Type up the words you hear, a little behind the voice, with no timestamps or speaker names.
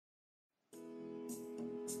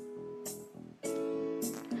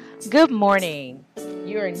Good morning.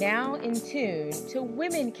 You are now in tune to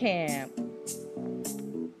Women Camp.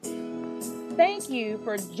 Thank you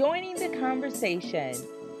for joining the conversation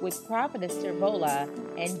with Prophetess Servola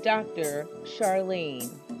and Dr.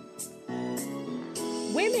 Charlene.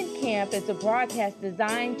 Women Camp is a broadcast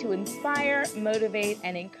designed to inspire, motivate,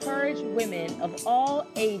 and encourage women of all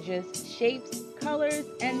ages, shapes, colors,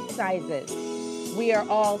 and sizes. We are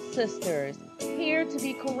all sisters, here to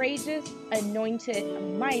be courageous,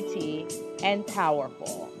 anointed, mighty, and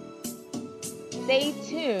powerful. Stay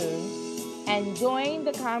tuned and join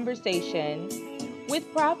the conversation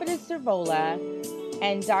with Prophetess Servola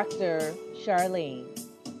and Dr. Charlene.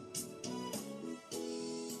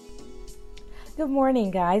 Good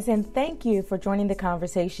morning, guys, and thank you for joining the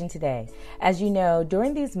conversation today. As you know,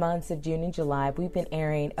 during these months of June and July, we've been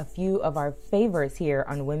airing a few of our favorites here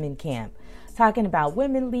on Women Camp, talking about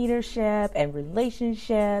women leadership and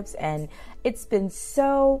relationships, and it's been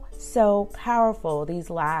so powerful these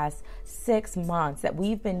last 6 months that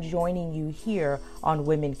we've been joining you here on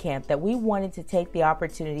Women Camp, that we wanted to take the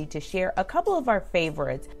opportunity to share a couple of our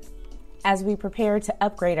favorites as we prepare to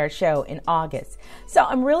upgrade our show in August. So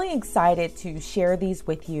I'm really excited to share these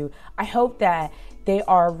with you. I hope that they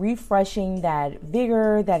are refreshing that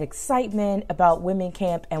vigor, that excitement about Women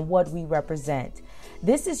Camp and what we represent.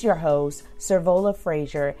 This is your host, Servola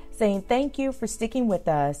Frazier, saying thank you for sticking with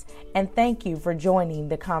us and thank you for joining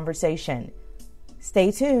the conversation.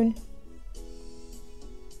 Stay tuned.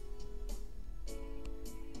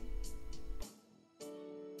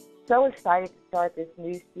 So excited to start this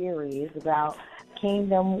new series about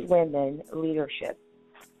Kingdom Women Leadership.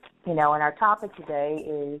 And our topic today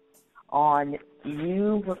is on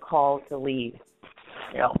you were called to lead.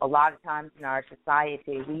 A lot of times in our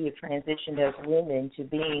society, we have transitioned as women to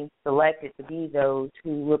being selected to be those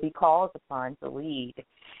who will be called upon to lead.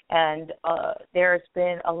 And there's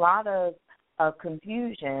been a lot of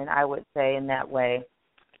confusion, I would say, in that way,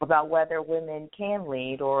 about whether women can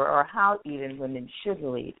lead or how even women should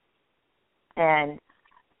lead. And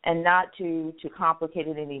not to complicate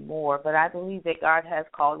it anymore, but I believe that God has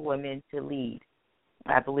called women to lead.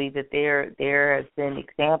 I believe that there has been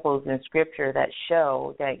examples in Scripture that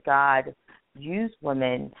show that God used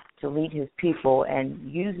women to lead His people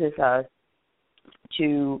and uses us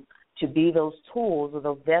to be those tools or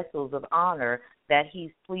those vessels of honor that He's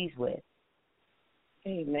pleased with.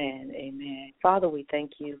 Amen. Amen. Father, we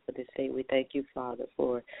thank you for this day. We thank you, Father,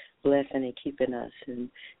 for blessing and keeping us and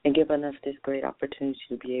giving us this great opportunity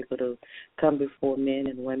to be able to come before men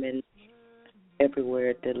and women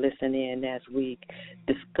everywhere to listen in as we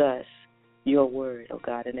discuss your word, oh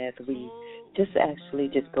God, and as we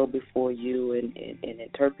just go before you and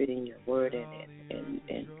interpreting your word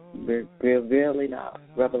and revealing our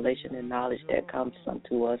revelation and knowledge that comes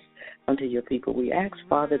unto us, unto your people. We ask,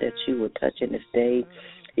 Father, that you would touch in this day,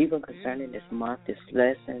 even concerning this month, this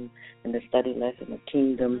lesson, and the study lesson of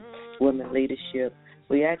Kingdom Women Leadership.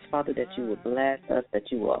 We ask, Father, that you would bless us,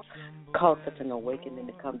 that you will cause such an awakening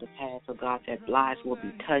to come to pass, oh God, that lives will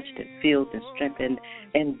be touched and filled and strengthened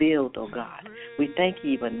and built, oh God. We thank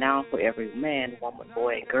you even now for every man, woman,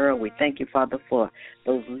 boy, and girl. We thank you, Father, for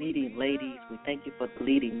those leading ladies. We thank you for the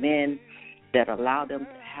leading men that allow them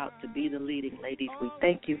to be the leading ladies. We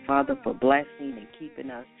thank you, Father, for blessing and keeping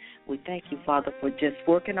us. We thank you, Father, for just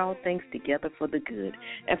working all things together for the good.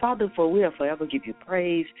 And, Father, for we will forever give you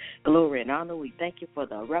praise, glory, and honor. We thank you for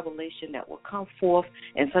the revelation that will come forth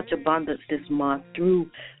in such abundance this month through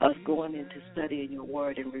us going into studying your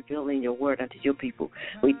word and revealing your word unto your people.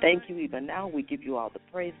 We thank you even now. We give you all the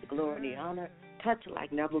praise, the glory, and the honor. Touch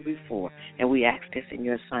like never before. And we ask this in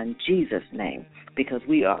your Son, Jesus' name, because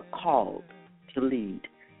we are called to lead.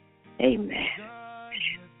 Amen.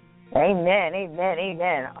 Amen, amen,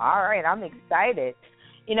 amen. All right, I'm excited.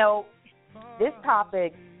 This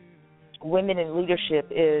topic, women in leadership,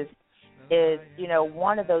 is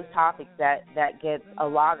one of those topics that gets a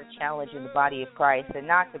lot of challenge in the body of Christ, and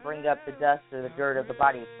not to bring up the dust or the dirt of the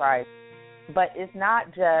body of Christ, but it's not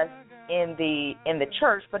just in the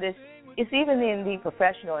church, but it's even in the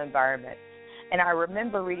professional environment. And I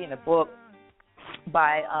remember reading a book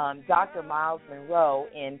by Dr. Miles Monroe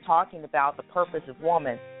in talking about the purpose of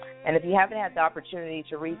woman. And if you haven't had the opportunity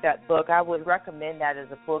to read that book, I would recommend that as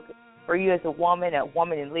a book for you as a woman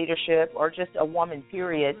in leadership, or just a woman,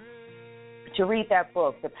 period, to read that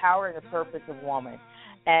book, The Power and the Purpose of Woman.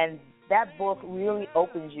 And that book really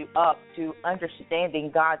opens you up to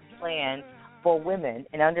understanding God's plan for women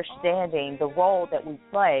and understanding the role that we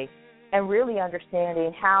play, and really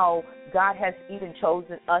understanding how God has even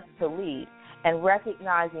chosen us to lead, and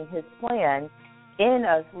recognizing His plan in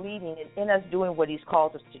us leading and in us doing what He's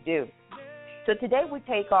called us to do. So today we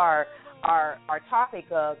take our topic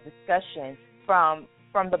of discussion from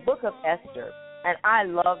the book of Esther. And I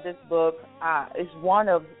love this book. It's one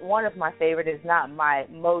of my favorite. It's not my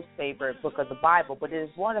most favorite book of the Bible, but it is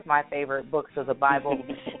one of my favorite books of the Bible.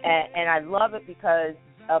 and I love it because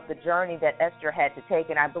of the journey that Esther had to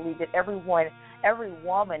take. And I believe that every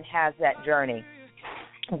woman has that journey,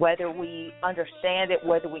 whether we understand it,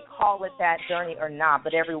 whether we call it that journey or not.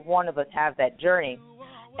 But every one of us has that journey.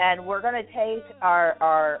 And we're going to take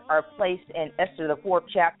our place in Esther, the 4th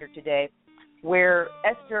chapter today, where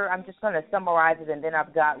Esther, I'm just going to summarize it, and then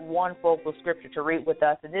I've got one focal scripture to read with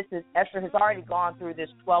us. And this is, Esther has already gone through this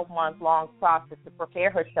 12-month-long process to prepare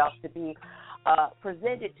herself to be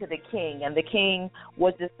presented to the king. And the king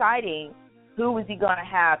was deciding who was he going to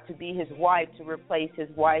have to be his wife, to replace his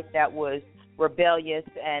wife that was rebellious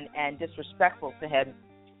and disrespectful to him.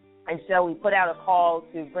 And so he put out a call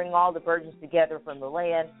to bring all the virgins together from the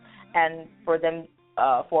land, and for them,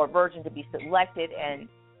 for a virgin to be selected, and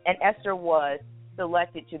Esther was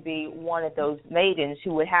selected to be one of those maidens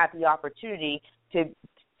who would have the opportunity to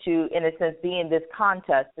in a sense, be in this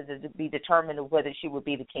contest to be determined of whether she would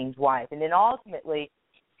be the king's wife. And then ultimately,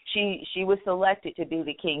 she was selected to be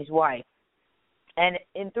the king's wife. And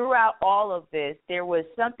throughout all of this, there was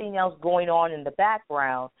something else going on in the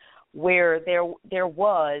background, where there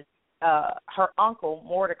was her uncle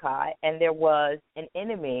Mordecai, and there was an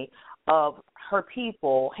enemy of her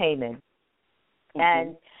people, Haman.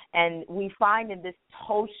 Mm-hmm. And we find in this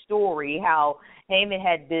whole story how Haman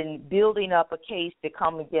had been building up a case to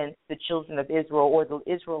come against the children of Israel, or the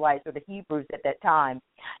Israelites, or the Hebrews at that time.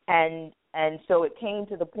 And so it came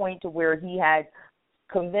to the point to where he had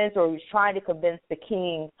convinced, or he was trying to convince the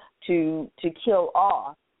king to kill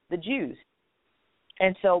off the Jews.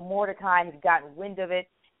 And so Mordecai had gotten wind of it.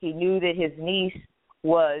 He knew that his niece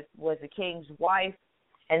was the king's wife,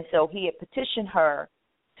 and so he had petitioned her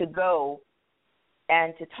to go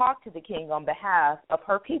and to talk to the king on behalf of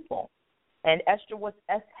her people. And Esther was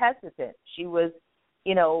hesitant. She was,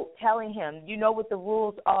 telling him, what the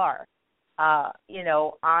rules are. I'm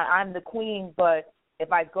the queen, but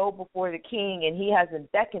if I go before the king and he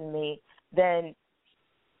hasn't beckoned me, then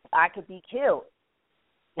I could be killed.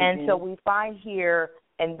 Mm-hmm. And so we find here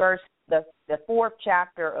in the 4th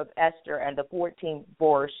chapter of Esther and the 14th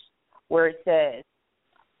verse, where it says,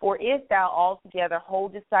 "For if thou altogether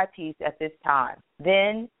holdest thy peace at this time,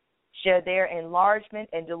 then shall there enlargement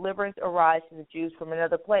and deliverance arise to the Jews from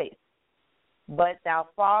another place. But thy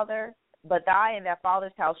and thy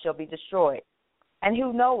father's house shall be destroyed. And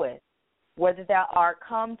who knoweth whether thou art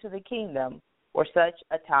come to the kingdom or such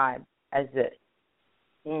a time as this?"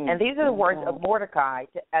 And these are the words of Mordecai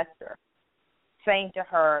to Esther, saying to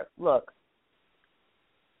her, look,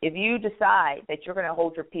 if you decide that you're going to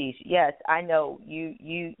hold your peace, yes, I know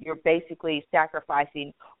you're basically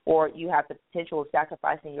sacrificing, or you have the potential of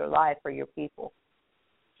sacrificing your life for your people.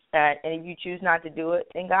 And if you choose not to do it,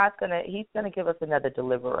 then He's going to give us another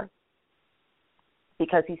deliverer,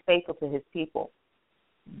 because He's faithful to His people.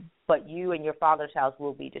 But you and your father's house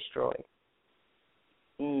will be destroyed.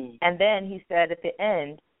 And then he said at the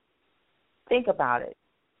end, think about it.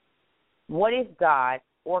 What if God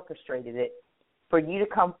orchestrated it for you to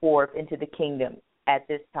come forth into the kingdom at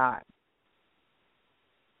this time,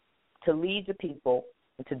 to lead the people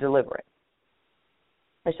and to deliver it?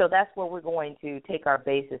 And so that's where we're going to take our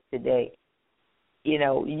basis today.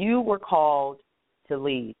 You were called to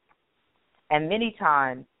lead. And many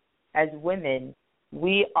times as women,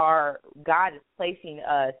 God is placing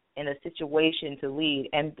us in a situation to lead.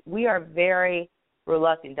 And we are very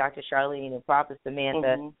reluctant, Dr. Charlene and Prophet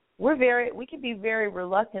Samantha. Mm-hmm. We can be very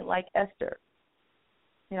reluctant like Esther.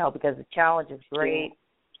 Because the challenge is great.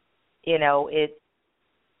 It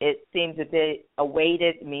seems a bit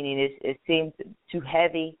awaited, meaning it seems too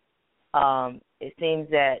heavy. It seems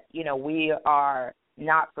that, we are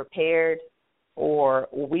not prepared, or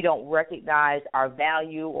we don't recognize our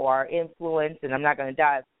value or our influence. And I'm not going to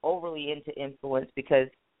dive overly into influence, because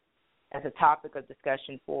as a topic of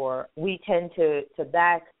discussion we tend to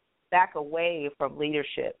back away from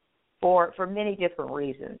leadership for many different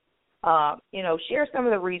reasons. Share some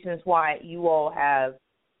of the reasons why you all have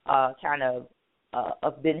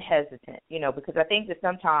been hesitant, because I think that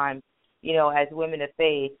sometimes, as women of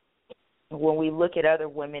faith, when we look at other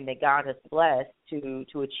women that God has blessed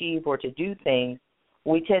to achieve or to do things,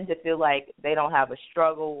 we tend to feel like they don't have a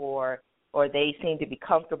struggle, or they seem to be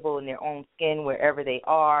comfortable in their own skin wherever they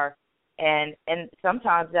are. And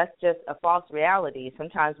sometimes that's just a false reality.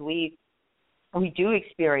 Sometimes we do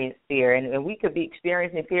experience fear, and we could be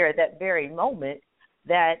experiencing fear at that very moment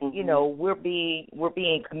that, we're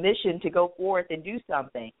being commissioned to go forth and do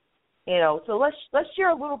something. So let's share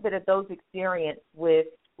a little bit of those experiences with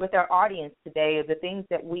our audience today, of the things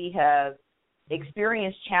that we have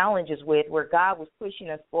experienced challenges with, where God was pushing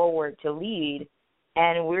us forward to lead,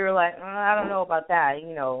 and we were like, I don't know about that.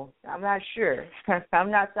 I'm not sure. I'm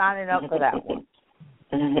not signing up for that one.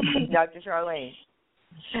 Dr. Charlene.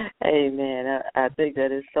 Amen. I think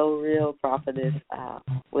that is so real, Prophetess,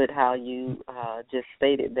 with how you just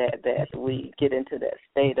stated that we get into that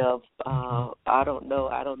state of I don't know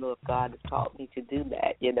if God has taught me to do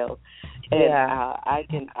that, And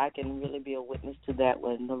I can really be a witness to that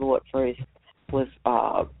when the Lord first was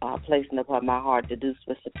placing upon my heart to do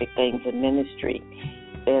specific things in ministry.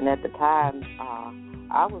 And at the time,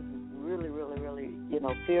 I was really, really, really,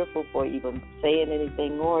 fearful for even saying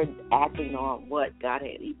anything or acting on what God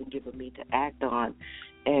had even given me to act on.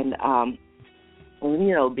 And,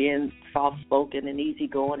 being soft-spoken and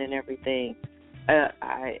easygoing and everything,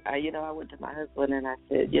 I went to my husband and I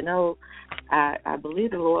said, I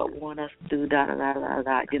believe the Lord wants us to do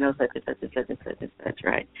da-da-da-da-da, such and such and such and such and such,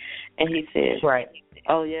 right? And he said, right.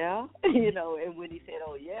 Oh, yeah? And when he said,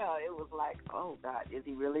 oh, yeah, it was like, oh, God, is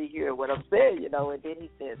he really hearing what I'm saying, And then he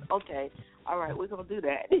says, okay, all right, we're going to do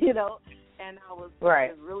that, And I was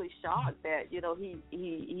really shocked that,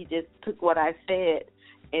 he just took what I said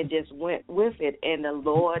and just went with it. And the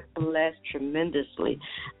Lord blessed tremendously.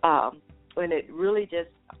 And it really just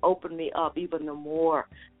opened me up even the more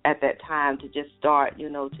at that time to just start,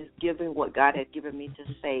 just giving what God had given me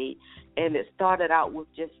to say. And it started out with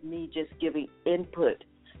just me just giving input,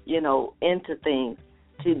 into things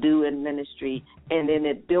to do in ministry. And then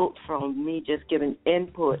it built from me just giving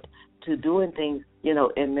input to doing things,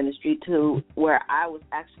 in ministry, to where I was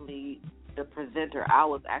actually the presenter. I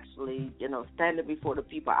was actually, standing before the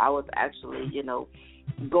people. I was actually,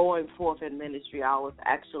 going forth in ministry. I was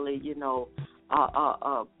actually,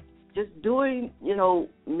 just doing,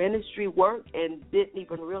 ministry work, and didn't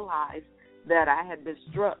even realize that I had been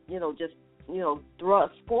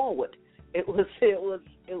thrust forward. It was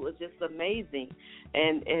just amazing,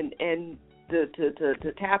 and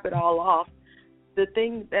to cap it all off, the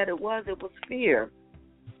thing that it was fear.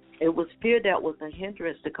 It was fear that was a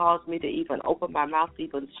hindrance to cause me to even open my mouth to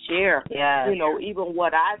even share, even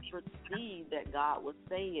what I perceived that God was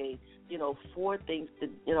saying, for things to,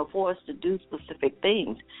 for us to do specific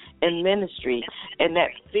things in ministry. And that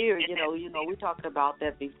fear, we talked about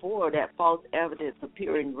that before, that false evidence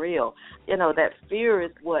appearing real. That fear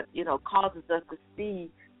is what, causes us to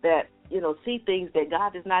see that, see things that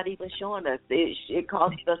God is not even showing us. It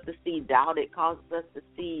causes us to see doubt. It causes us to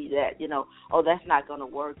see that, oh, that's not going to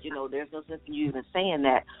work. There's no sense in you even saying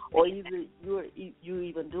that, or even you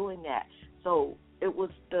even doing that. So it was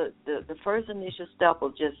the first initial step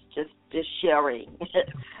of just sharing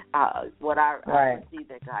what I perceived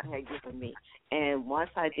that God had given me. And once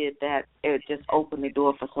I did that, it just opened the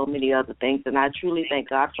door for so many other things. And I truly thank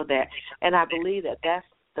God for that. And I believe that that's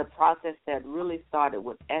the process that really started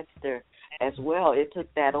with Esther as well. It took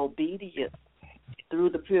that obedience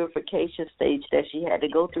through the purification stage that she had to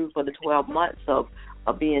go through for the 12 months of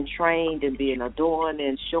being trained and being adorned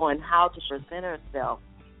and showing how to present herself,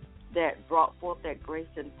 that brought forth that grace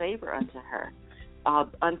and favor unto her,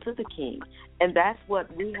 unto the king. And that's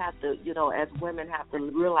what we have to, as women have to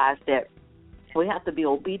realize, that we have to be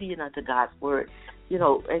obedient unto God's word,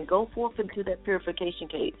 and go forth into that purification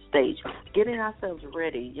stage, getting ourselves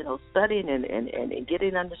ready, studying and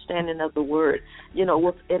getting understanding of the word,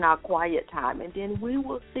 within our quiet time. And then we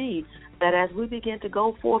will see that as we begin to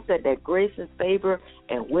go forth, that grace and favor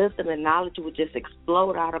and wisdom and knowledge would just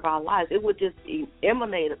explode out of our lives. It would just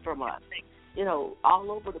emanate from us, all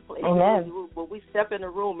over the place. Amen. When we step in the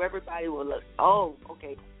room, everybody will look, oh,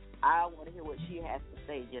 okay, I want to hear what she has to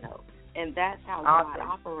say, And that's how God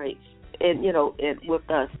operates, and with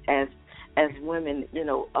us as women,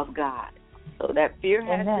 of God. So that fear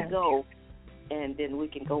has to go, and then we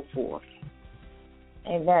can go forth.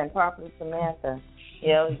 Amen. Prophet Samantha,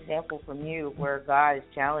 example from you where God has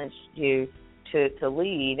challenged you to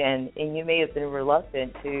lead, and you may have been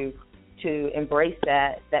reluctant to embrace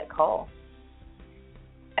that call.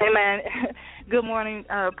 Amen. Good morning,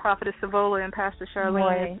 Prophetess Savola and Pastor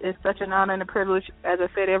Charlene. It's such an honor and a privilege, as I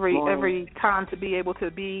said, every time to be able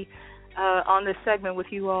to be on this segment with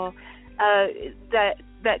you all.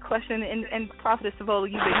 That question, and Prophetess Savola,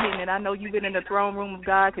 you've been hitting it. I know you've been in the throne room of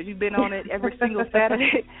God because you've been on it every single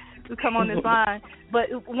Saturday to come on this line. But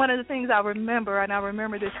one of the things I remember, and I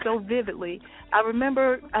remember this so vividly, I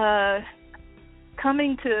remember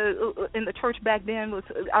coming in the church back then,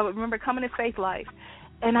 I remember coming to Faith Life.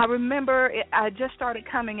 And I remember I just started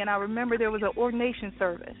coming, and I remember there was an ordination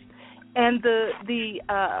service, and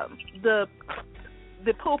the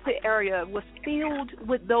the pulpit area was filled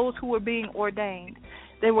with those who were being ordained.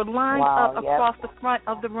 They were lined up across the front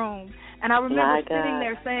of the room. And I remember sitting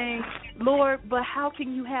there saying, Lord, but how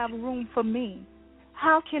can you have room for me?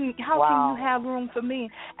 How can you have room for me?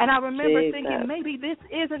 And I remember thinking, maybe this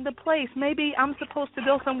isn't the place. Maybe I'm supposed to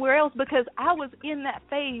go somewhere else, because I was in that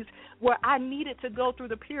phase where I needed to go through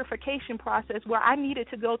the purification process, where I needed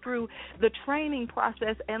to go through the training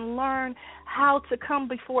process and learn how to come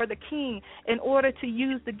before the King in order to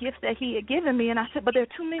use the gifts that he had given me. And I said, but there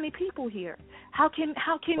are too many people here. How can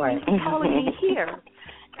you be calling me here?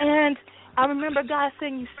 And I remember God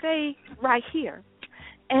saying, you stay right here.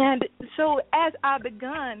 And so as I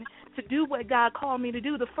begun to do what God called me to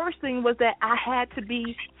do, the first thing was that I had to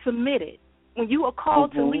be submitted. When you are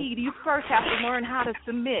called to lead, you first have to learn how to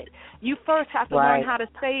submit. You first have to learn how to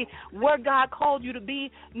say where God called you to be,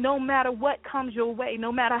 no matter what comes your way,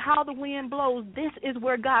 no matter how the wind blows. This is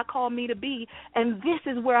where God called me to be, and this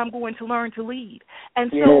is where I'm going to learn to lead. And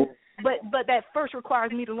so, but that first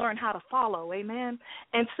requires me to learn how to follow. Amen.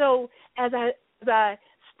 And so as I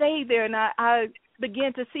stayed there, and I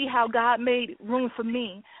began to see how God made room for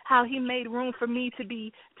me, how he made room for me to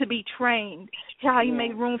be trained, how he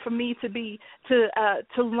made room for me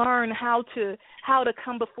to learn how to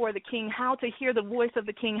come before the King, how to hear the voice of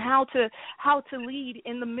the King, how to lead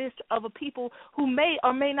in the midst of a people who may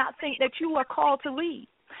or may not think that you are called to lead.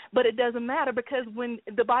 But it doesn't matter, because when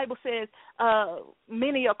the Bible says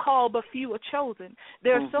many are called but few are chosen,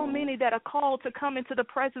 there are so many that are called to come into the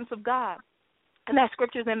presence of God. And that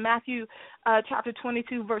scripture is in Matthew chapter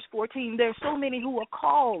 22, verse 14. There are so many who are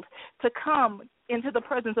called to come into the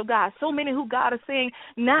presence of God. So many who God is saying,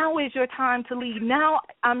 now is your time to lead. Now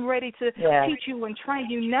I'm ready to teach you and train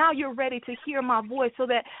you. Now you're ready to hear my voice so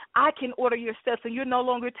that I can order your steps, and you're no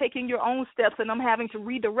longer taking your own steps and I'm having to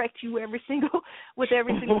redirect you with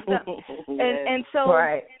every single step. And so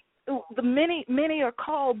the many are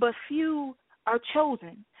called, but few are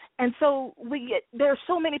chosen. And so there are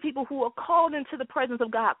so many people who are called into the presence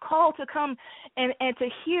of God, called to come and to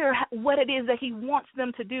hear what it is that he wants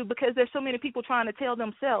them to do, because there's so many people trying to tell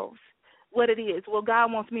themselves what it is. Well,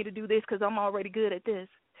 God wants me to do this because I'm already good at this.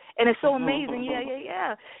 And it's so amazing,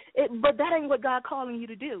 but that ain't what God calling you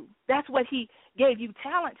to do. That's what he gave you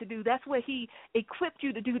talent to do. That's what he equipped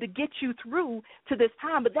you to do to get you through to this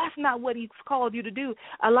time. But that's not what he's called you to do.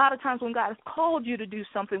 A lot of times when God has called you to do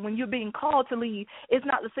something, when you're being called to lead, it's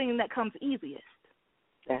not the thing that comes easiest.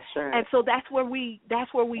 That's right. And so that's where we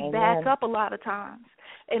back up a lot of times.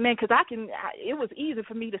 Amen. Because it was easy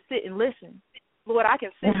for me to sit and listen. Lord, I can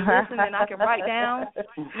sit and listen and I can write down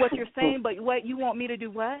what you're saying, but what you want me to do?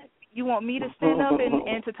 What you want me to stand up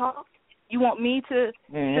and to talk? You want me to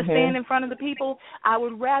stand in front of the people? I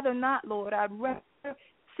would rather not, Lord. I'd rather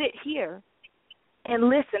sit here and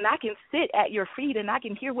listen. I can sit at your feet and I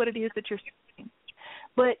can hear what it is that you're saying.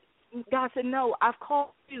 But God said, no, I've called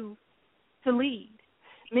you to lead.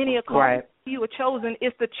 Many are called, few are chosen.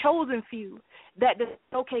 It's the chosen few that,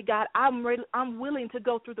 okay, God, I'm willing to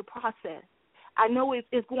go through the process. I know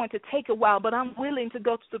it's going to take a while, but I'm willing to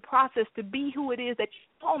go through the process to be who it is that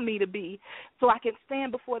you told me to be, so I can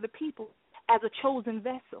stand before the people as a chosen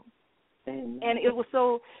vessel. Amen. And it was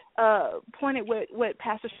so pointed what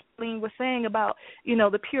Pastor Charlene was saying about,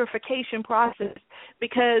 the purification process,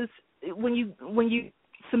 because when you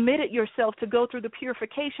submitted yourself to go through the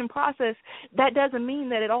purification process, that doesn't mean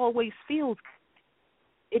that it always feels good.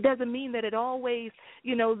 It doesn't mean that it always,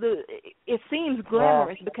 it seems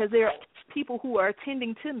glamorous because there are people who are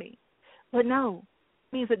attending to me. But no,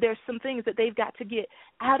 it means that there's some things that they've got to get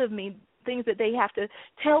out of me, things that they have to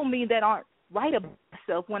tell me that aren't right about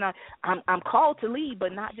myself when I'm called to lead,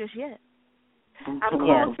 but not just yet.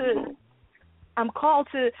 I'm called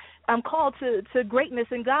to greatness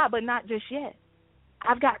in God, but not just yet.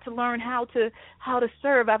 I've got to learn how to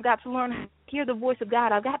serve. I've got to learn how to hear the voice of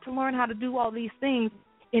God. I've got to learn how to do all these things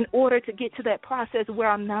in order to get to that process where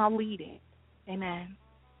I'm now leading. Amen.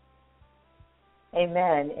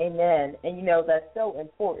 Amen. Amen. And, that's so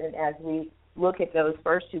important as we look at those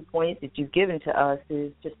first 2 points that you've given to us,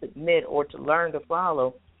 is to submit or to learn to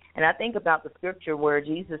follow. And I think about the scripture where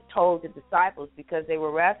Jesus told the disciples, because they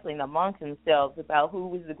were wrestling amongst themselves about who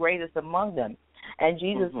was the greatest among them. And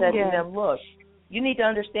Jesus said to them, look, you need to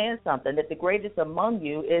understand something, that the greatest among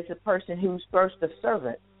you is the person who's first a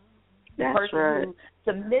servant. The person who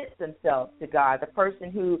submits themselves to God, the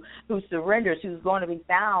person who surrenders, who's going to be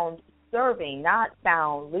found serving, not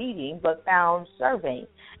found leading, but found serving,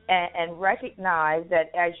 and recognize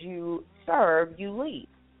that as you serve, you lead.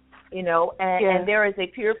 and there is a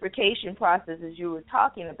purification process, as you were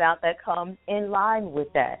talking about, that comes in line with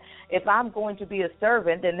that. If I'm going to be a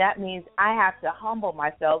servant, then that means I have to humble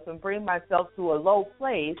myself and bring myself to a low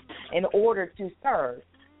place in order to serve.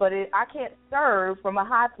 But I can't serve from a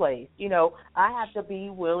high place. I have to be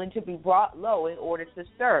willing to be brought low in order to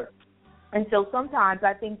serve. And so sometimes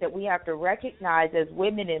I think that we have to recognize as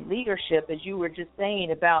women in leadership, as you were just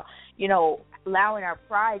saying about, allowing our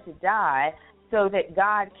pride to die so that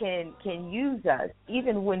God can use us.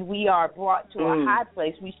 Even when we are brought to a high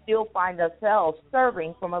place, we still find ourselves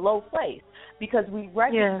serving from a low place because we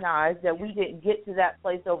recognize that we didn't get to that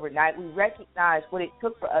place overnight. We recognize what it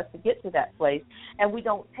took for us to get to that place, and we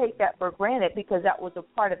don't take that for granted because that was a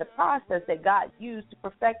part of the process that God used to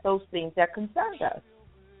perfect those things that concerned us.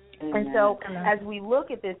 Amen. And so as we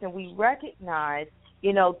look at this and we recognize,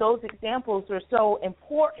 those examples are so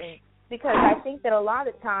important because I think that a lot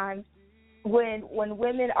of times when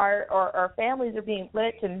women or families are being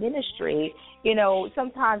led to ministry,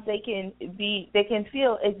 sometimes they can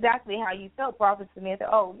feel exactly how you felt, Prophet Samantha.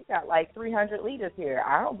 Oh, you got like 300 leaders here.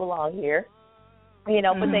 I don't belong here. But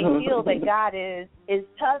they feel that God is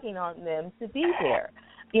tugging on them to be there.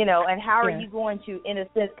 And how are you going to, in a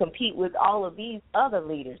sense, compete with all of these other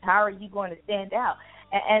leaders? How are you going to stand out?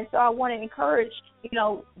 And so I want to encourage,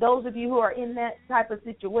 those of you who are in that type of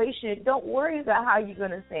situation, don't worry about how you're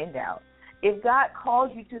going to stand out. If God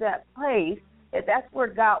calls you to that place, if that's where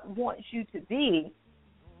God wants you to be,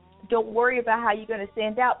 don't worry about how you're going to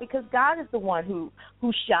stand out because God is the one who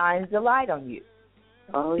shines the light on you.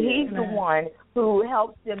 Oh, yeah. He's the one who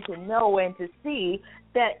helps them to know and to see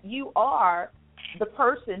that you are the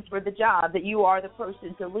person for the job, that you are the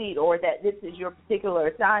person to lead, or that this is your particular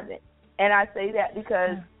assignment. And I say that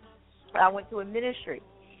because I went to a ministry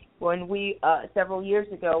when we several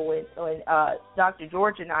years ago when Dr.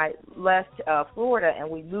 George and I left Florida and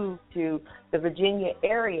we moved to the Virginia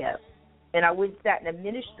area. And I went and sat in a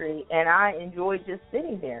ministry, and I enjoyed just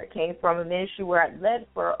sitting there. It came from a ministry where I led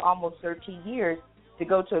for almost 13 years to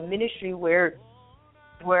go to a ministry where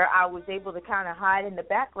I was able to kind of hide in the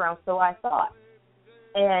background, so I thought.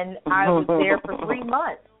 And I was there for 3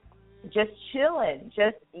 months, just chilling,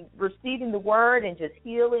 just receiving the word and just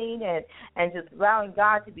healing and just allowing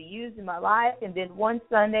God to be used in my life. And then one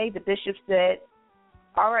Sunday, the bishop said,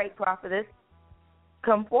 all right, prophetess,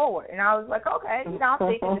 come forward. And I was like, okay, I'm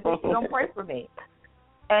thinking the bishop going to pray for me.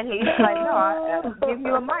 And he's like, no, I'll give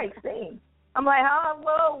you a mic, sing. I'm like,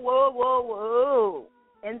 whoa.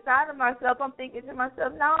 Inside of myself, I'm thinking to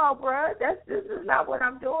myself, no, bro, this is not what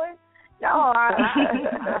I'm doing. No,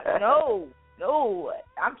 no,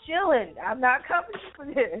 I'm chilling. I'm not coming for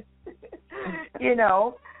this,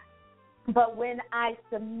 But when I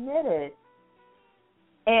submitted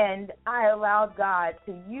and I allowed God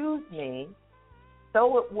to use me,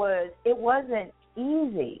 though it wasn't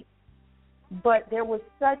easy, but there was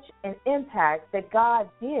such an impact that God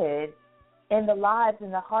did in the lives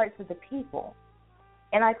and the hearts of the people.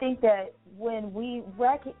 And I think that when we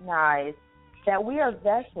recognize that we are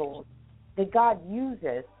vessels that God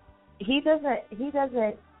uses, He doesn't.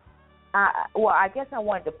 I guess I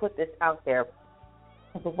wanted to put this out there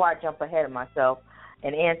before I jump ahead of myself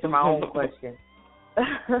and answer my own question.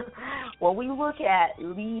 When we look at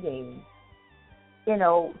leading,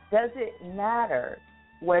 does it matter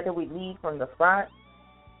whether we lead from the front,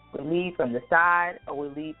 we lead from the side, or we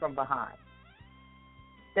lead from behind?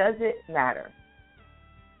 Does it matter?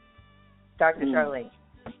 Dr. Charlene.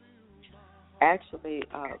 Actually,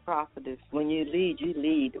 prophetess, when you lead, you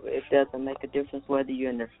lead. It doesn't make a difference whether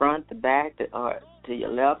you're in the front, the back, or to your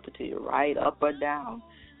left, or to your right, up or down.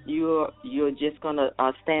 You're just going to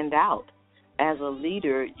stand out. As a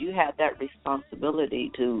leader, you have that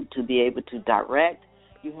responsibility to be able to direct.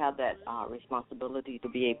 You have that responsibility to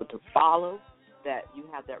be able to follow. That you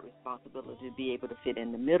have that responsibility to be able to fit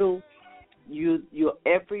in the middle. You're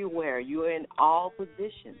everywhere. You're in all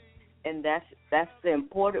positions. And that's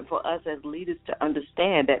important for us as leaders to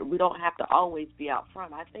understand that we don't have to always be out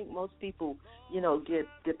front. I think most people,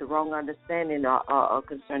 get the wrong understanding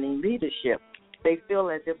concerning leadership. They feel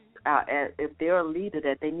as if they're a leader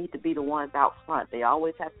that they need to be the ones out front. They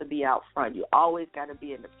always have to be out front. You always got to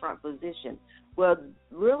be in the front position. Well,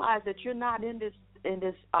 realize that you're not in this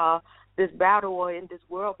battle or in this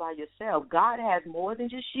world by yourself. God has more than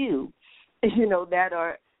just you, that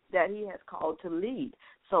He has called to lead.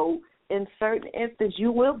 So in certain instances,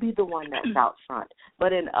 you will be the one that's out front.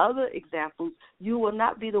 But in other examples, you will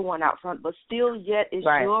not be the one out front, but still yet it's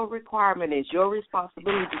your requirement, it's your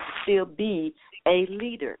responsibility to still be a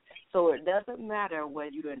leader. So it doesn't matter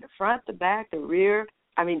whether you're in the front, the back, the rear,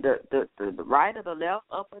 I mean, the right or the left,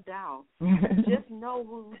 up or down. Just know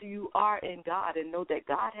who you are in God and know that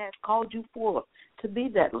God has called you forth to be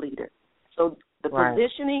that leader. So the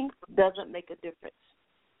positioning doesn't make a difference.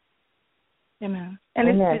 Amen. And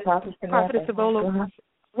it's Prophetess Savola,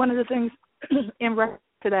 one of the things in reference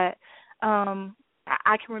to that,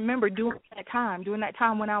 I can remember during that time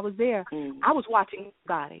when I was there, I was watching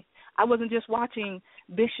everybody. I wasn't just watching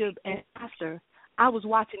Bishop and Pastor. I was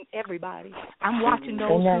watching everybody. I'm watching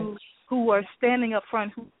those who are standing up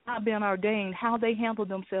front, who have not been ordained, how they handle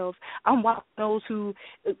themselves. I'm watching those who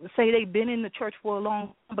say they've been in the church for a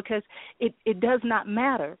long time, because it does not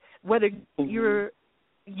matter whether you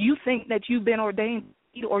think that you've been ordained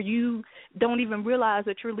or you don't even realize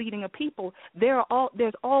that you're leading a people.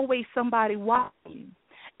 There's always somebody watching you.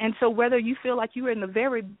 And so whether you feel like you're in the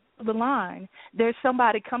very the line, there's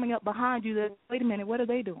somebody coming up behind you that, wait a minute, what are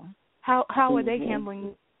they doing? How are they handling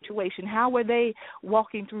the situation? How are they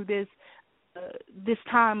walking through this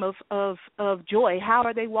time of joy? How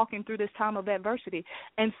are they walking through this time of adversity?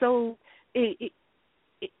 And so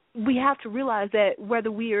we have to realize that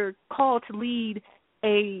whether we are called to lead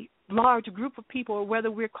a large group of people or whether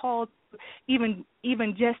we're called even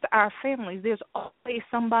just our families, there's always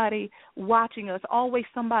somebody watching us, always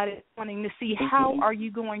somebody wanting to see how are you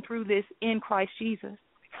going through this in Christ Jesus.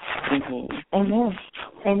 Amen.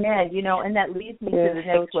 And that leads me to the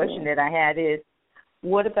next question that I had is,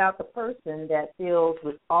 what about the person that feels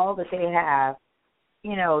with all that they have,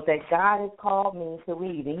 that God has called me to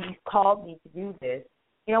lead and He's called me to do this?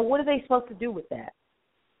 What are they supposed to do with that?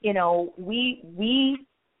 We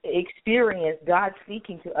experience God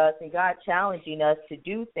speaking to us and God challenging us to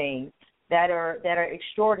do things that are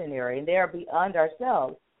extraordinary and they are beyond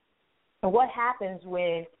ourselves. And what happens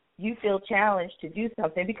when you feel challenged to do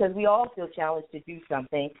something, because we all feel challenged to do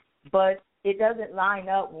something, but it doesn't line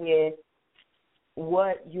up with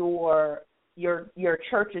what your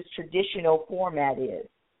church's traditional format is,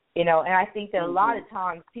 and I think that a lot of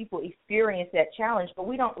times people experience that challenge, but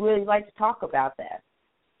we don't really like to talk about that.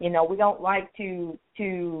 We don't like to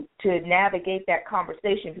navigate that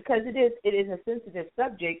conversation because it is a sensitive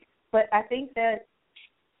subject, but I think that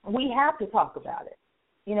we have to talk about it.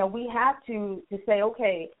 We have to say,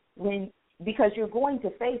 okay, because you're going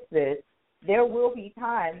to face this, there will be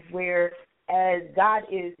times where, as God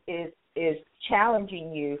is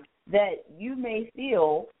challenging you, that you may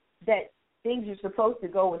feel that things are supposed to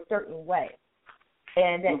go a certain way,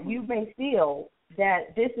 and that you may feel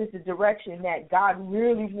that this is the direction that God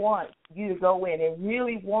really wants you to go in and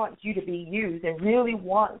really wants you to be used and really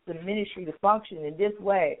wants the ministry to function in this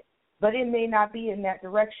way, but it may not be in that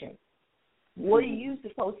direction. What are you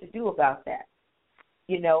supposed to do about that?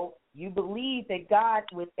 You believe that God,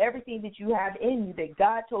 with everything that you have in you, that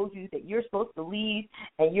God told you that you're supposed to lead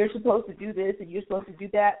and you're supposed to do this and you're supposed to do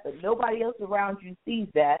that, but nobody else around you sees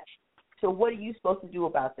that. So what are you supposed to do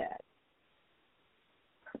about that?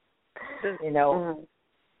 Go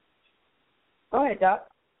ahead, Doc.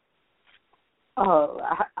 Oh,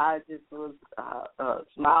 I just was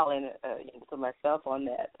smiling to myself on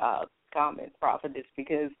that comment, Prophetess,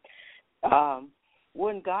 because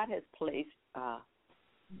when God has placed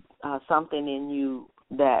something in you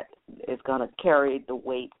that is going to carry the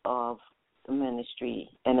weight of the ministry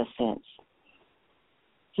in a sense,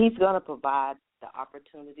 He's going to provide the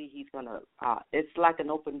opportunity. He's going to, it's like an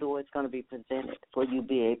open door. It's going to be presented for you to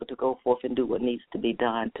be able to go forth and do what needs to be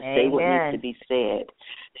done, to say what needs to be said.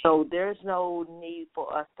 So there's no need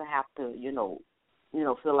for us to have to,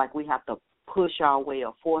 feel like we have to push our way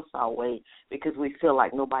or force our way because we feel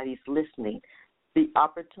like nobody's listening. The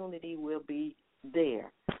opportunity will be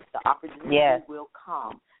there. The opportunity will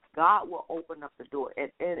come. God will open up the door.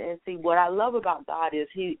 And see, what I love about God is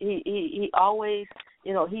he always,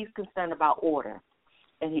 He's concerned about order.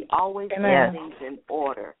 And He always does things in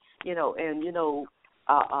order. When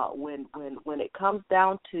it comes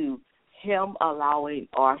down to Him allowing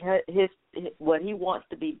or his what He wants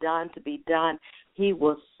to be done, He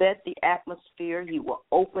will set the atmosphere. He will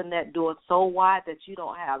open that door so wide that you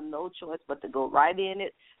don't have no choice but to go right in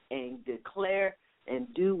it and declare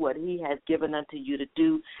and do what He has given unto you to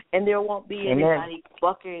do. And there won't be anybody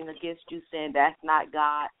bucking against you saying that's not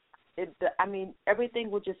God.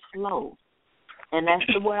 Everything will just flow. And that's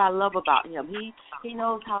what I love about Him. He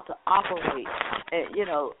knows how to operate,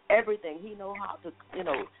 everything. He knows how to,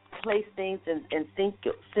 place things in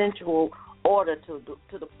sensual order to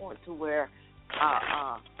the point to where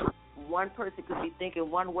one person could be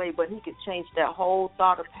thinking one way, but He could change their whole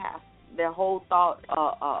thought of past, their whole thought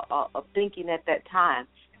of thinking at that time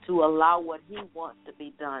to allow what He wants to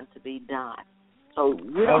be done to be done. So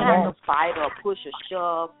we don't have to fight or push or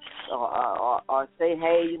shove or say,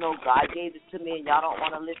 hey, God gave it to me and y'all don't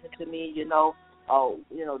want to listen to me,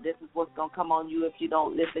 this is what's going to come on you if you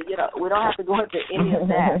don't listen. We don't have to go into any of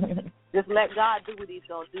that. Just let God do what he's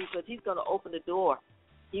going to do, because he's going to open the door.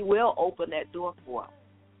 He will open that door for him.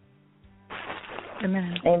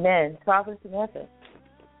 Amen. Amen. Prophet Samantha.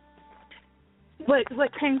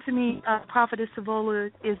 What came to me, Prophetess Savola,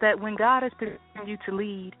 is that when God has prepared you to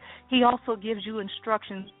lead, he also gives you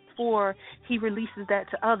instructions before he releases that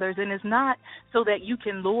to others. And it's not so that you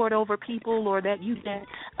can lord over people or that you can,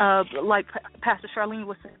 like Pastor Charlene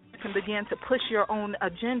was saying, you can begin to push your own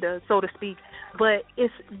agenda, so to speak, but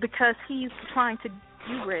it's because he's trying to get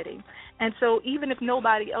you ready. And so even if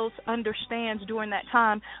nobody else understands during that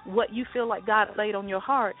time what you feel like God laid on your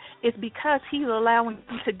heart, it's because he's allowing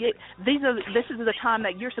you to get, this is the time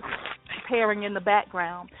that you're supposed to be preparing in the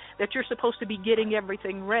background, that you're supposed to be getting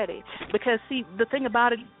everything ready. Because, see, the thing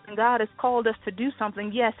about it, God has called us to do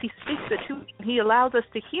something. Yes, he speaks it to us, and he allows us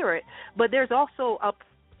to hear it, but there's also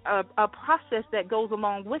a process that goes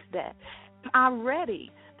along with that. Am I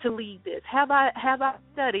ready to lead this? Have I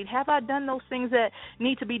studied? Have I done those things that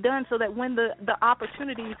need to be done so that when the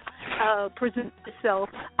opportunity presents itself,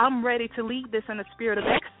 I'm ready to lead this in a spirit of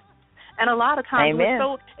excellence? And a lot of times, we're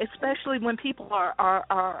so, especially when people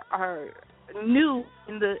are new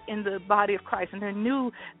in the body of Christ and they're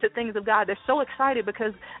new to things of God, they're so excited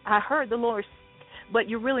because I heard the Lord speak, but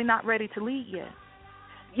you're really not ready to lead yet.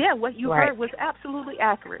 Yeah, what you heard was absolutely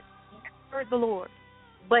accurate. You heard the Lord,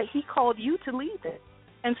 but he called you to lead it.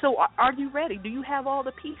 And so are you ready? Do you have all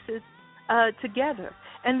the pieces together?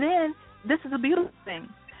 And then this is a beautiful thing.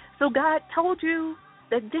 So God told you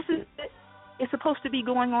that this is it's supposed to be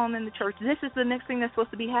going on in the church. This is the next thing that's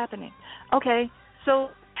supposed to be happening. Okay, so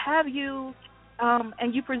have you,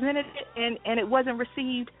 and you presented it and it wasn't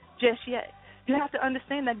received just yet. You have to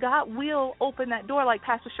understand that God will open that door, like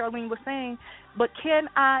Pastor Charlene was saying, but am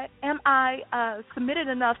I submitted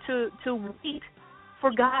enough to wait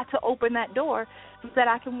for God to open that door so that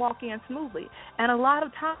I can walk in smoothly? And a lot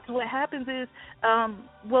of times what happens is,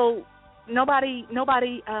 nobody,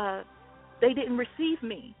 they didn't receive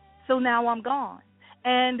me, so now I'm gone.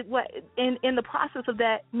 And what in the process of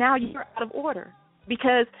that, now you're out of order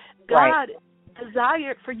because God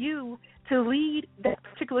desired for you to lead that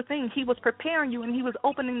particular thing. He was preparing you and he was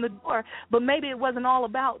opening the door, but maybe it wasn't all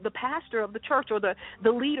about the pastor of the church or the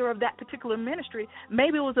leader of that particular ministry.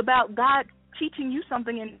 Maybe it was about God teaching you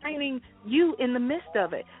something and training you in the midst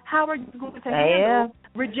of it. How are you going to handle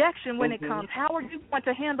rejection when it comes? How are you going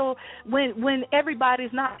to handle when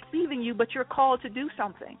everybody's not receiving you but you're called to do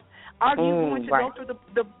something? Are you going to go through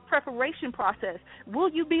the preparation process? Will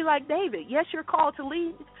you be like David? Yes, you're called to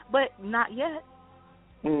lead, but not yet.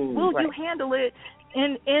 Will you handle it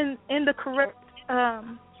in the correct,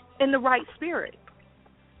 in the right spirit?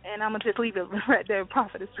 And I'm going to just leave it right there,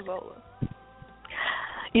 Prophetess Savola.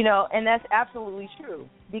 And that's absolutely true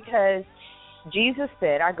because Jesus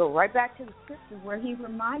said, I go right back to the scripture where he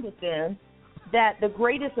reminded them that the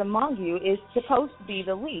greatest among you is supposed to be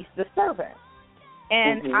the least, the servant.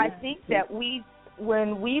 And I think that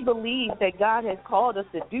when we believe that God has called us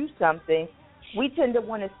to do something, we tend to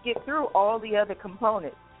want to skip through all the other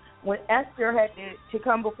components. When Esther had to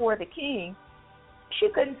come before the king, she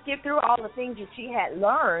couldn't skip through all the things that she had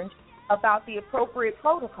learned about the appropriate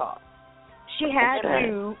protocol. She had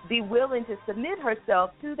to be willing to submit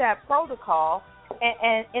herself to that protocol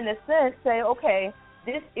and in a sense, say, okay,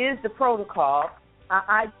 this is the protocol.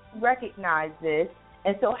 I recognize this.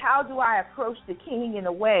 And so how do I approach the king in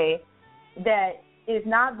a way that is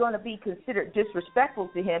not going to be considered disrespectful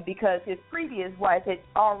to him because his previous wife had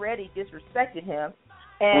already disrespected him,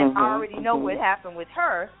 and I already know what happened with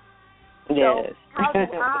her. So how do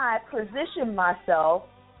I position myself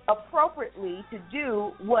appropriately to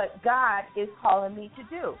do what God is calling me to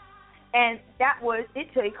do? And it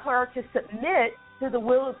took her to submit to the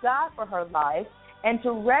will of God for her life and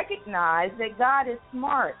to recognize that God is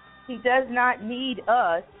smart. He does not need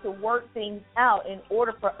us to work things out in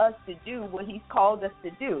order for us to do what he's called us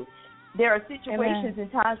to do. There are situations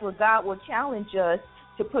and times where God will challenge us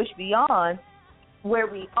to push beyond where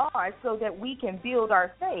we are so that we can build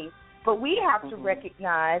our faith. But we have to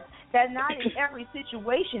recognize that not in every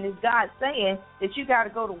situation is God saying that you got to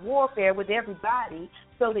go to warfare with everybody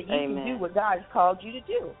so that you can do what God has called you to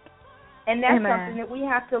do. And that's something that we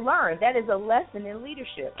have to learn. That is a lesson in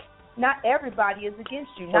leadership. Not everybody is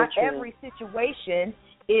against you. Not every situation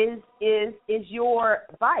is your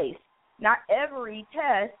vice. Not every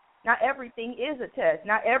test, not everything is a test.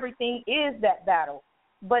 Not everything is that battle.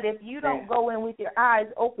 But if you don't go in with your eyes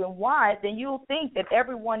open wide, then you'll think that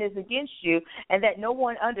everyone is against you and that no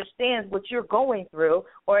one understands what you're going through,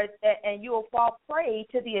 and you'll fall prey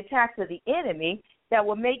to the attacks of the enemy that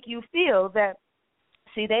will make you feel that,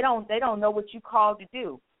 see, they don't know what you called to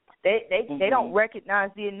do. They don't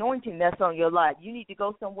recognize the anointing that's on your life. You need to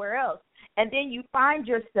go somewhere else. And then you find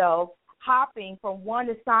yourself hopping from one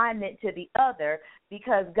assignment to the other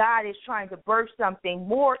because God is trying to birth something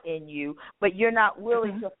more in you, but you're not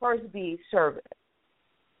willing to first be servant.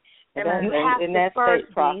 And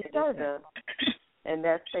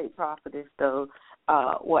that state prophetess, though,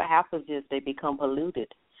 what happens is they become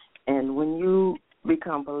polluted. And when you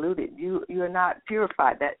become polluted, you're not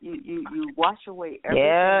purified. That you wash away everything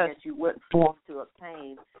that you went forth to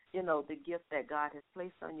obtain, the gift that God has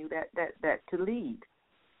placed on you that to lead.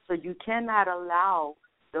 So you cannot allow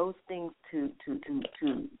those things to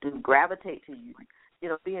gravitate to you.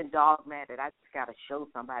 Being dogmatic, I just got to show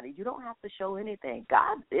somebody. You don't have to show anything.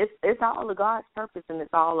 God, it's all of God's purpose and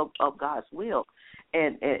it's all of God's will.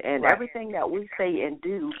 And everything that we say and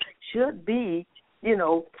do should be,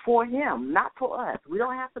 for Him, not for us. We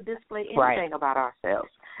don't have to display anything about ourselves.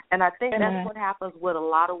 And I think that's what happens with a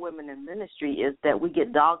lot of women in ministry is that we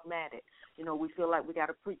get dogmatic. We feel like we got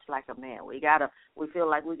to preach like a man. We feel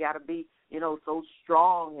like we got to be, so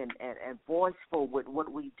strong and voiceful with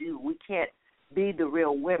what we do. We can't be the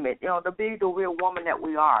real women, to be the real woman that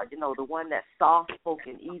we are, the one that's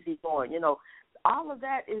soft-spoken, easygoing. All of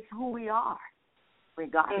that is who we are. When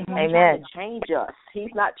God is not trying to change us. He's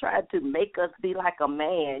not trying to make us be like a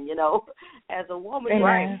man, as a woman.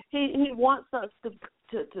 Right? He wants us to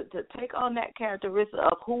take on that characteristic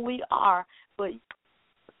of who we are, but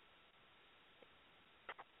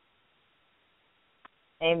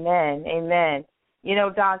Amen.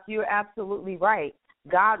 Doc, you're absolutely right.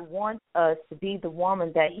 God wants us to be the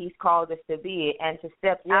woman that He's called us to be and to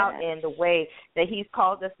step out in the way that He's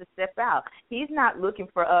called us to step out. He's not looking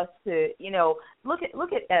for us to, look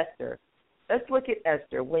at Esther. Let's look at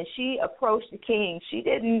Esther. When she approached the king, she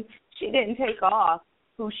didn't take off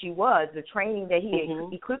who she was, the training that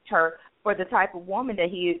He equipped her for the type of woman that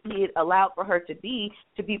he had allowed for her to be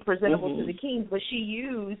presentable to the king, but she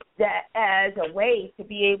used that as a way to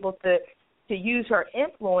be able to use her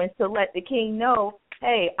influence to let the king know,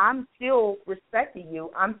 hey, I'm still respecting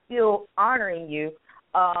you, I'm still honoring you,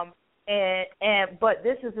 but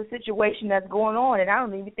this is a situation that's going on, and I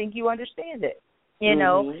don't even think you understand it,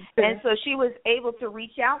 And so she was able to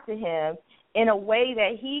reach out to him in a way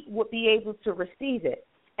that he would be able to receive it.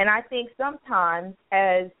 And I think sometimes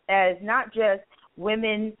as not just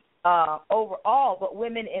women overall, but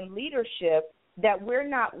women in leadership, that we're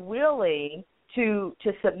not willing to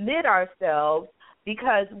submit ourselves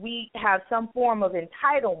because we have some form of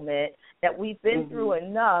entitlement that we've been through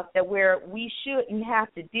enough that where we shouldn't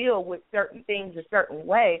have to deal with certain things a certain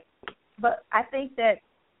way. But I think that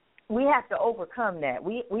we have to overcome that.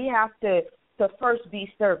 We have to first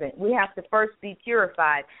be servant. We have to first be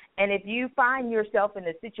purified. And if you find yourself in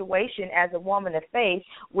a situation as a woman of faith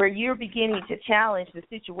where you're beginning to challenge the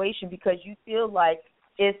situation because you feel like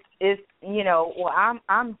it's well,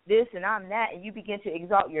 I'm this and I'm that, and you begin to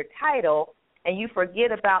exalt your title and you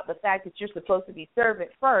forget about the fact that you're supposed to be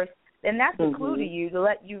servant first, then that's a clue to you to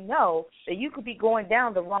let you know that you could be going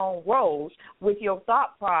down the wrong road with your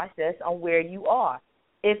thought process on where you are.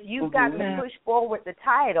 If you've got to push forward the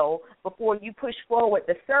title before you push forward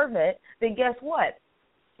the servant, then guess what?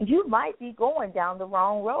 You might be going down the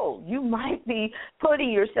wrong road. You might be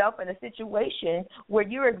putting yourself in a situation where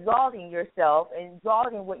you're exalting yourself and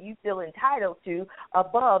exalting what you feel entitled to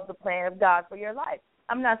above the plan of God for your life.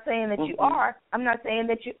 I'm not saying that you are. I'm not saying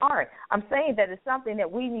that you aren't. I'm saying that it's something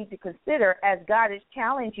that we need to consider as God is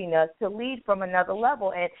challenging us to lead from another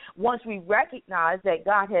level. And once we recognize that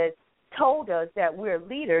God has told us that we're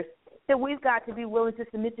leaders, then we've got to be willing to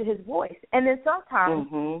submit to His voice. And then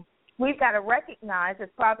sometimes we've got to recognize, as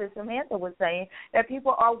Prophet Samantha was saying, that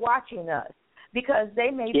people are watching us because they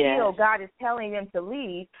may feel God is telling them to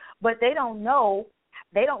lead, but they don't know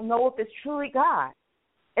if it's truly God.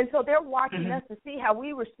 And so they're watching us to see how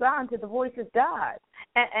we respond to the voice of God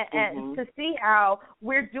and to see how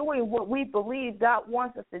we're doing what we believe God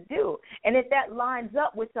wants us to do. And if that lines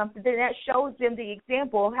up with something, then that shows them the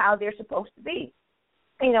example of how they're supposed to be.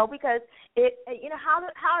 Because how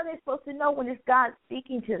are they supposed to know when it's God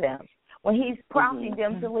speaking to them, when He's prompting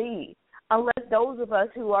them to lead? Unless those of us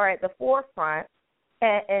who are at the forefront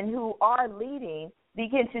and who are leading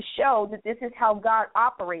begin to show that this is how God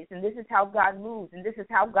operates and this is how God moves and this is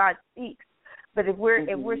how God speaks. But if we're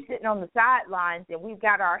sitting on the sidelines and we've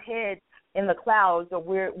got our heads in the clouds, or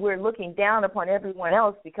we're looking down upon everyone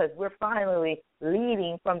else because we're finally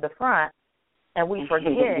leading from the front, and we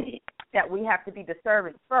forget that we have to be the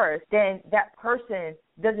servants first, then that person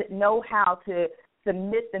doesn't know how to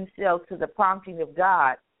submit themselves to the prompting of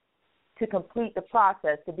God to complete the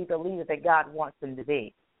process to be the leader that God wants them to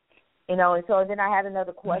be. And so then I had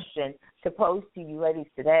another question to pose to you ladies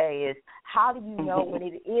today is, how do you know when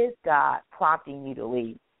it is God prompting you to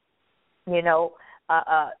lead?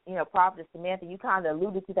 Prophetess Samantha, you kind of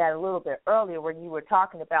alluded to that a little bit earlier when you were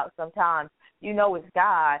talking about sometimes it's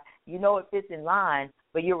God, it fits in line,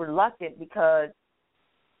 but you're reluctant because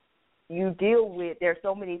you deal with, there's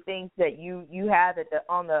so many things that you have at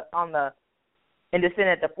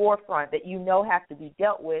at the forefront that have to be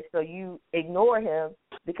dealt with, so you ignore him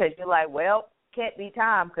because you're like, well, can't be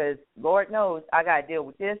time because Lord knows I got to deal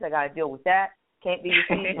with this, I got to deal with that, can't be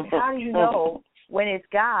received. How do you know when it's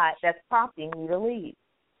God that's prompting you to lead?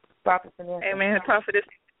 Prophet Samantha. Amen.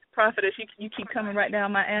 Prophetess, you keep coming right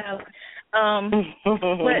down my alley.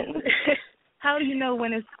 But how do you know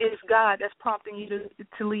when it's God that's prompting you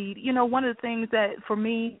to lead? One of the things that for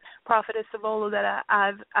me, Prophetess Savola, that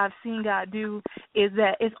I've seen God do is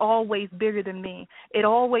that it's always bigger than me. It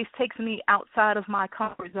always takes me outside of my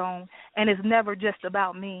comfort zone, and it's never just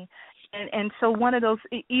about me. And so one of those,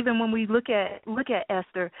 even when we look at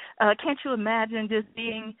Esther, can't you imagine just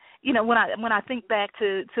being, when I think back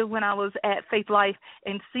to when I was at Faith Life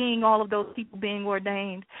and seeing all of those people being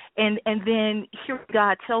ordained, and then hearing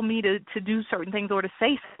God tell me to do certain things or to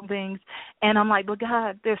say certain things, and I'm like, but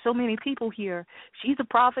God, there's so many people here. She's a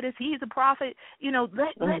prophetess, he's a prophet.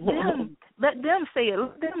 Let them say it,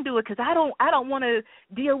 let them do it, because I don't want to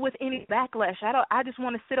deal with any backlash. I just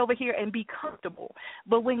want to sit over here and be comfortable.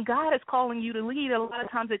 But when God is calling you to lead, a lot of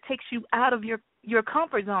times it takes you out of your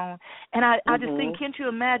comfort zone. And I just think, can't you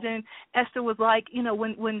imagine, Esther was like,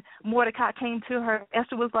 when Mordecai came to her,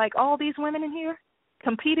 Esther was like, all these women in here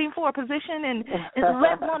competing for a position, and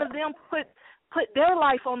let one of them put their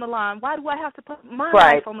life on the line. Why do I have to put my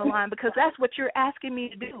life on the line? Because that's what you're asking me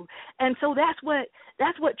to do. And so that's what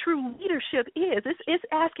true leadership is. It's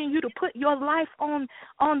asking you to put your life on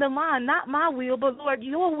the line, not my will, but Lord,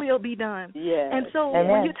 your will be done. Yeah. And so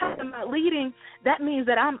when you're talking about leading, that means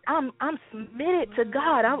that I'm submitted to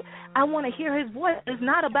God. I want to hear his voice. It's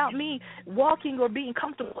not about me walking or being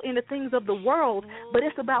comfortable in the things of the world, but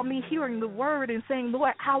it's about me hearing the word and saying,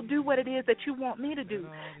 Lord, I'll do what it is that you want me to do.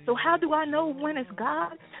 So how do I know when it's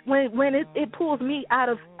God? When it pulls me out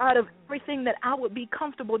of everything that I would be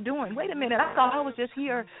comfortable doing. Wait a minute, I thought I was just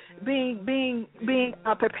here being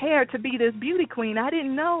prepared to be this beauty queen. I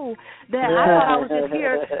didn't know that. I thought I was just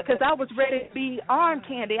here because I was ready to be arm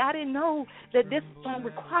candy. I didn't know that this was going to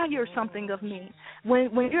require something of me.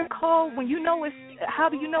 When you're called, when you know it's, how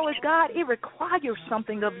do you know it's God? It requires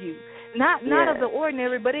something of you. Not of the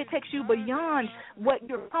ordinary, but it takes you beyond what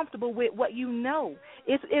you're comfortable with, what you know.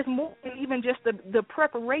 It's more than even just the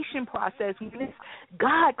preparation process. When it's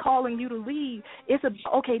God calling you to lead, it's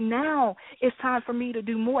okay, now it's time for me to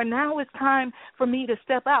do more. Now it's time for me to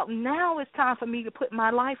step out. Now it's time for me to put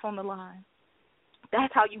my life on the line.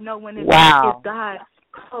 That's how you know when it's God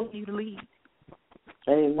calling you to lead.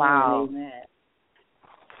 Amen. Wow. Amen.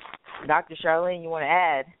 Dr. Charlene, you want to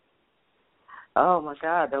add? Oh, my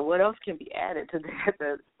God. What else can be added to that?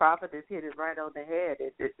 The prophet has hit it right on the head.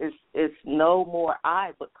 It's no more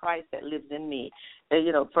I, but Christ that lives in me. And,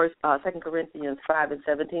 2 Corinthians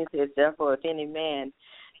 5:17 says, therefore, if any man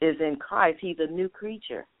is in Christ, he's a new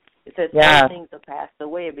creature. It says, all things are passed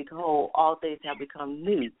away, and behold, all things have become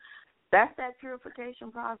new. That's that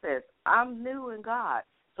purification process. I'm new in God.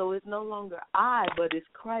 So it's no longer I, but it's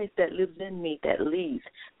Christ that lives in me that leads.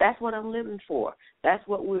 That's what I'm living for. That's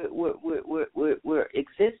what we're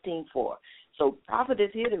existing for. So prophet has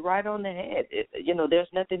hit it right on the head. There's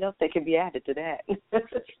nothing else that can be added to that.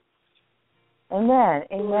 Amen.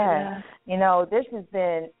 Amen. This has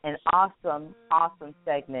been an awesome, awesome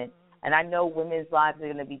segment. And I know women's lives are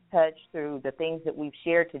going to be touched through the things that we've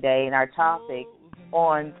shared today in our topic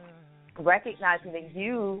on recognizing that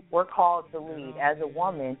you were called to lead. As a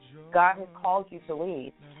woman, God has called you to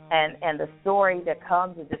lead. And the story that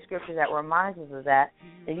comes with the scripture that reminds us of that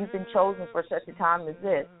you've been chosen for such a time as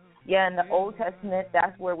this. Yeah, in the Old Testament,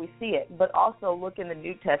 that's where we see it. But also look in the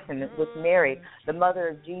New Testament with Mary, the mother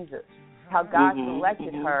of Jesus, how God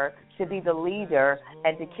selected her to be the leader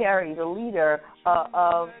and to carry the leader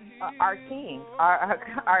of our king,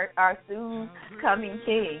 our soon coming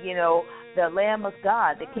king, the Lamb of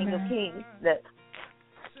God, the King of Kings,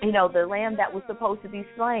 the Lamb that was supposed to be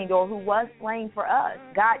slain or who was slain for us.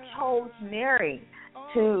 God chose Mary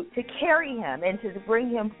to carry him and to bring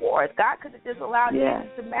him forth. God could have just allowed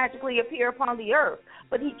Jesus to magically appear upon the earth,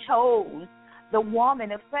 but he chose the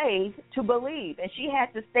woman of faith to believe, and she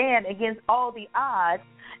had to stand against all the odds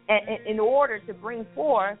in order to bring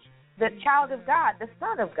forth the child of God, the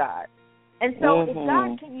Son of God. And so if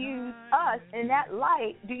God can use us in that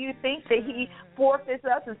light, do you think that he forfeits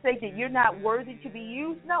us and says that you're not worthy to be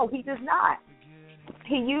used? No, he does not.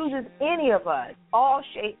 He uses any of us, all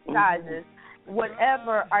shapes, sizes,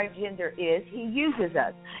 whatever our gender is, he uses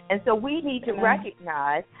us. And so we need to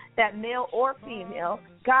recognize that male or female,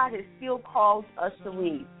 God has still called us to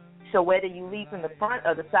lead. So whether you lead from the front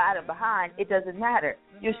or the side or behind, it doesn't matter.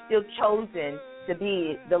 You're still chosen to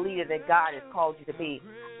be the leader that God has called you to be.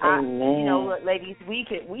 You know, look, ladies, we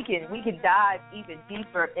can dive even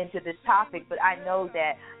deeper into this topic, but I know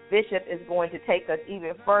that Bishop is going to take us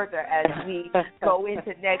even further as we go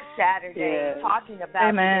into next Saturday, talking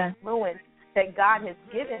about the influence that God has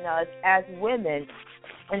given us as women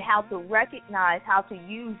and how to recognize, how to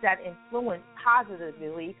use that influence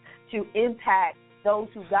positively to impact those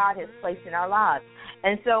who God has placed in our lives.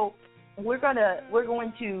 And so we're going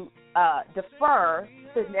to defer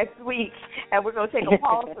to next week, and we're going to take a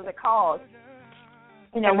pause for the cause.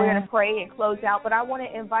 You know, we're going to pray and close out, but I want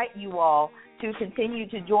to invite you all to continue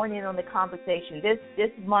to join in on the conversation.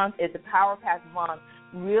 This month is the Power Path month,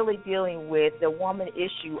 really dealing with the woman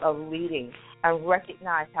issue of leading and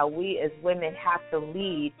recognize how we as women have to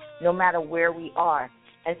lead no matter where we are.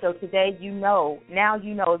 And so today now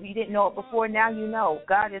you know. If you didn't know it before, now you know.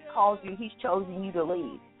 God has called you. He's chosen you to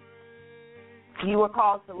lead. You were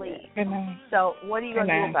called to lead. So what are you going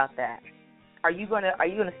to do about that? Are you going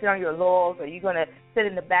to sit on your laurels? Are you going to sit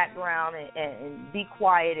in the background and be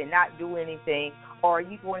quiet and not do anything? Or are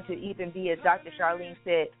you going to even be, as Dr. Charlene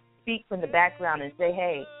said, speak from the background and say,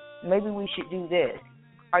 hey, maybe we should do this?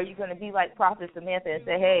 Are you going to be like Prophet Samantha and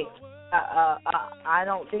say, hey, I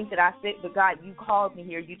don't think that I fit, but God, you called me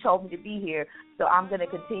here. You told me to be here, so I'm going to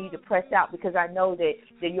continue to press out because I know that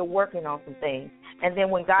you're working on some things. And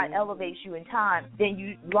then when God elevates you in time, then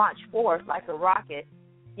you launch forth like a rocket,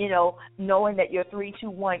 you know, knowing that your 3, 2,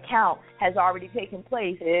 1 count has already taken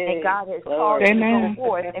place, and God has called you to go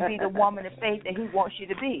forth and be the woman of faith that he wants you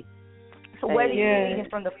to be. So whether you lead it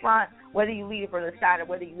from the front, whether you lead it from the side, or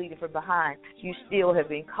whether you lead it from behind, you still have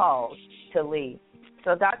been called to lead.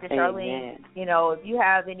 So, Dr. Charlene, you know, if you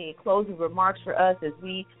have any closing remarks for us as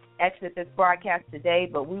we exit this broadcast today,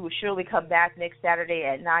 but we will surely come back next Saturday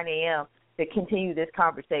at 9 a.m. to continue this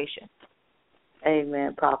conversation.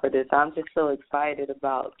 Amen, Prophetess. I'm just so excited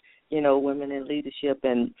about, you know, women in leadership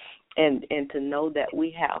and to know that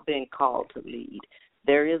we have been called to lead.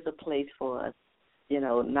 There is a place for us, you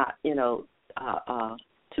know, not, you know,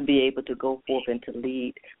 to be able to go forth and to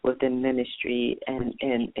lead within ministry and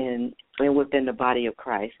within the body of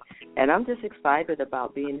Christ. And I'm just excited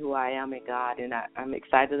about being who I am in God, and I'm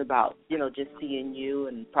excited about, you know, just seeing you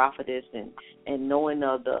and Prophetess and knowing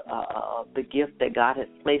of the gift that God has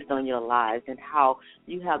placed on your lives and how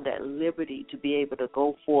you have that liberty to be able to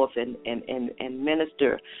go forth and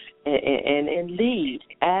minister and lead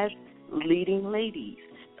as leading ladies.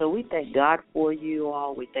 So we thank God for you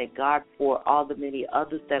all. We thank God for all the many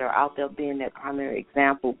others that are out there being that primary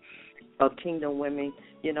example of kingdom women,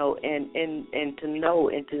 you know, and to know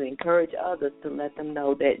and to encourage others to let them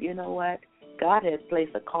know that, you know what, God has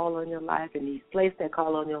placed a call on your life, and he's placed that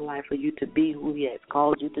call on your life for you to be who he has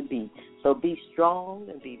called you to be. So be strong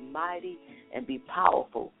and be mighty and be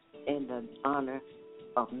powerful in the honor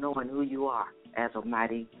of knowing who you are as a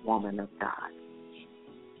mighty woman of God.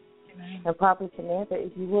 And Prophet Samantha,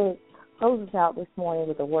 if you would, close us out this morning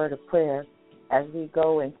with a word of prayer as we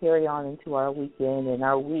go and carry on into our weekend and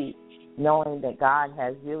our week, knowing that God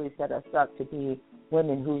has really set us up to be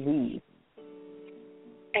women who lead.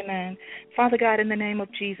 Amen. Father God, in the name of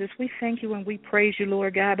Jesus, we thank you and we praise you,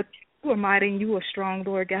 Lord God. You are mighty and you are strong,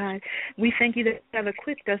 Lord God. We thank you that you have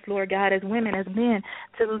equipped us, Lord God, as women, as men,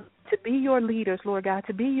 to be your leaders, Lord God,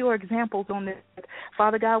 to be your examples on this.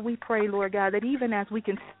 Father God, we pray, Lord God, that even as we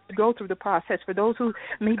can go through the process, for those who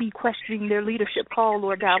may be questioning their leadership call,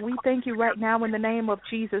 Lord God, we thank you right now in the name of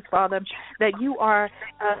Jesus, Father, that you are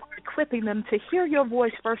equipping them to hear your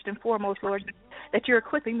voice first and foremost, Lord, that you're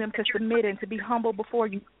equipping them to submit and to be humble before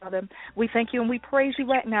you, Father. We thank you and we praise you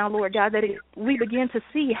right now, Lord God, that we begin to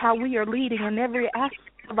see how we are leading in every aspect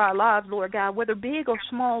of our lives, Lord God, whether big or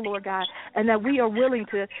small, Lord God, and that we are willing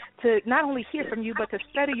to not only hear from you, but to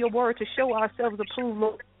study your word, to show ourselves approved,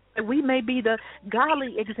 Lord, that we may be the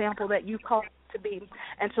godly example that you call us to be.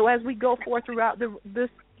 And so as we go forth throughout this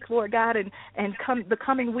Lord God, and the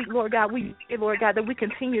coming week, Lord God, we pray, Lord God, that we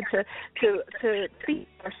continue to feed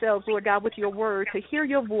ourselves, Lord God, with your word, to hear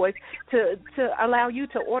your voice, to allow you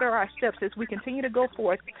to order our steps as we continue to go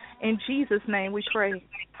forth. In Jesus' name we pray.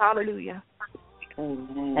 Hallelujah.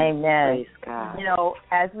 Amen. Amen. Praise God. You know,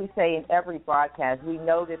 as we say in every broadcast, we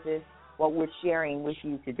know that what we're sharing with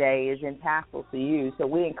you today is impactful to you. So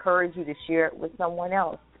we encourage you to share it with someone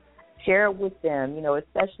else. Share it with them. You know,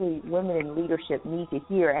 especially women in leadership need to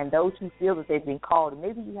hear, and those who feel that they've been called. And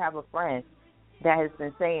maybe you have a friend that has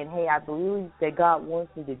been saying, hey, I believe that God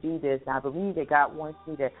wants me to do this. I believe that God wants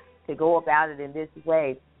me to go about it in this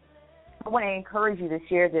way. I want to encourage you to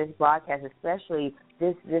share this broadcast, especially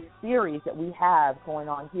this series that we have going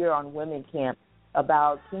on here on Women Camp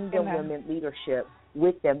about Kingdom Women leadership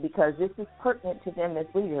with them, because this is pertinent to them as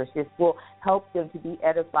leaders. This will help them to be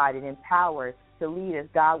edified and empowered to lead as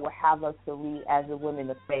God will have us to lead as a women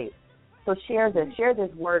of faith. So share this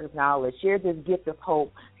word of knowledge, share this gift of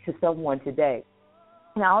hope to someone today.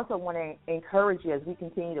 And I also want to encourage you as we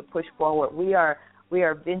continue to push forward. We are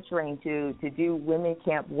venturing to do women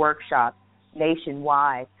camp workshops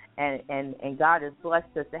nationwide, and God has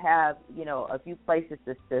blessed us to have, you know, a few places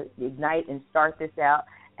to ignite and start this out.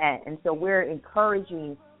 And so we're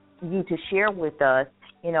encouraging you to share with us,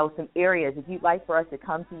 you know, some areas. If you'd like for us to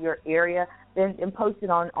come to your area, then post it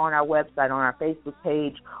on our website, on our Facebook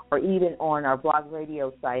page, or even on our blog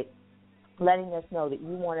radio site, letting us know that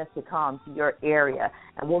you want us to come to your area.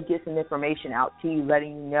 And we'll get some information out to you,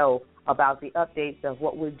 letting you know about the updates of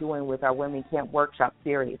what we're doing with our Women Camp Workshop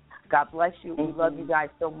series. God bless you. We love you guys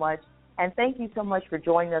so much. And thank you so much for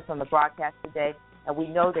joining us on the broadcast today. And we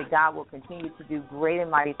know that God will continue to do great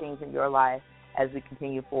and mighty things in your life as we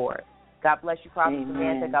continue forward. God bless you, Prophet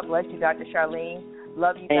Samantha. God bless you, Dr. Charlene.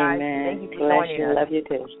 Love you guys. Amen. Thank you for joining us. Love you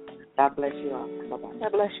too. God bless you all. Bye-bye.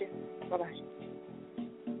 God bless you. Bye-bye.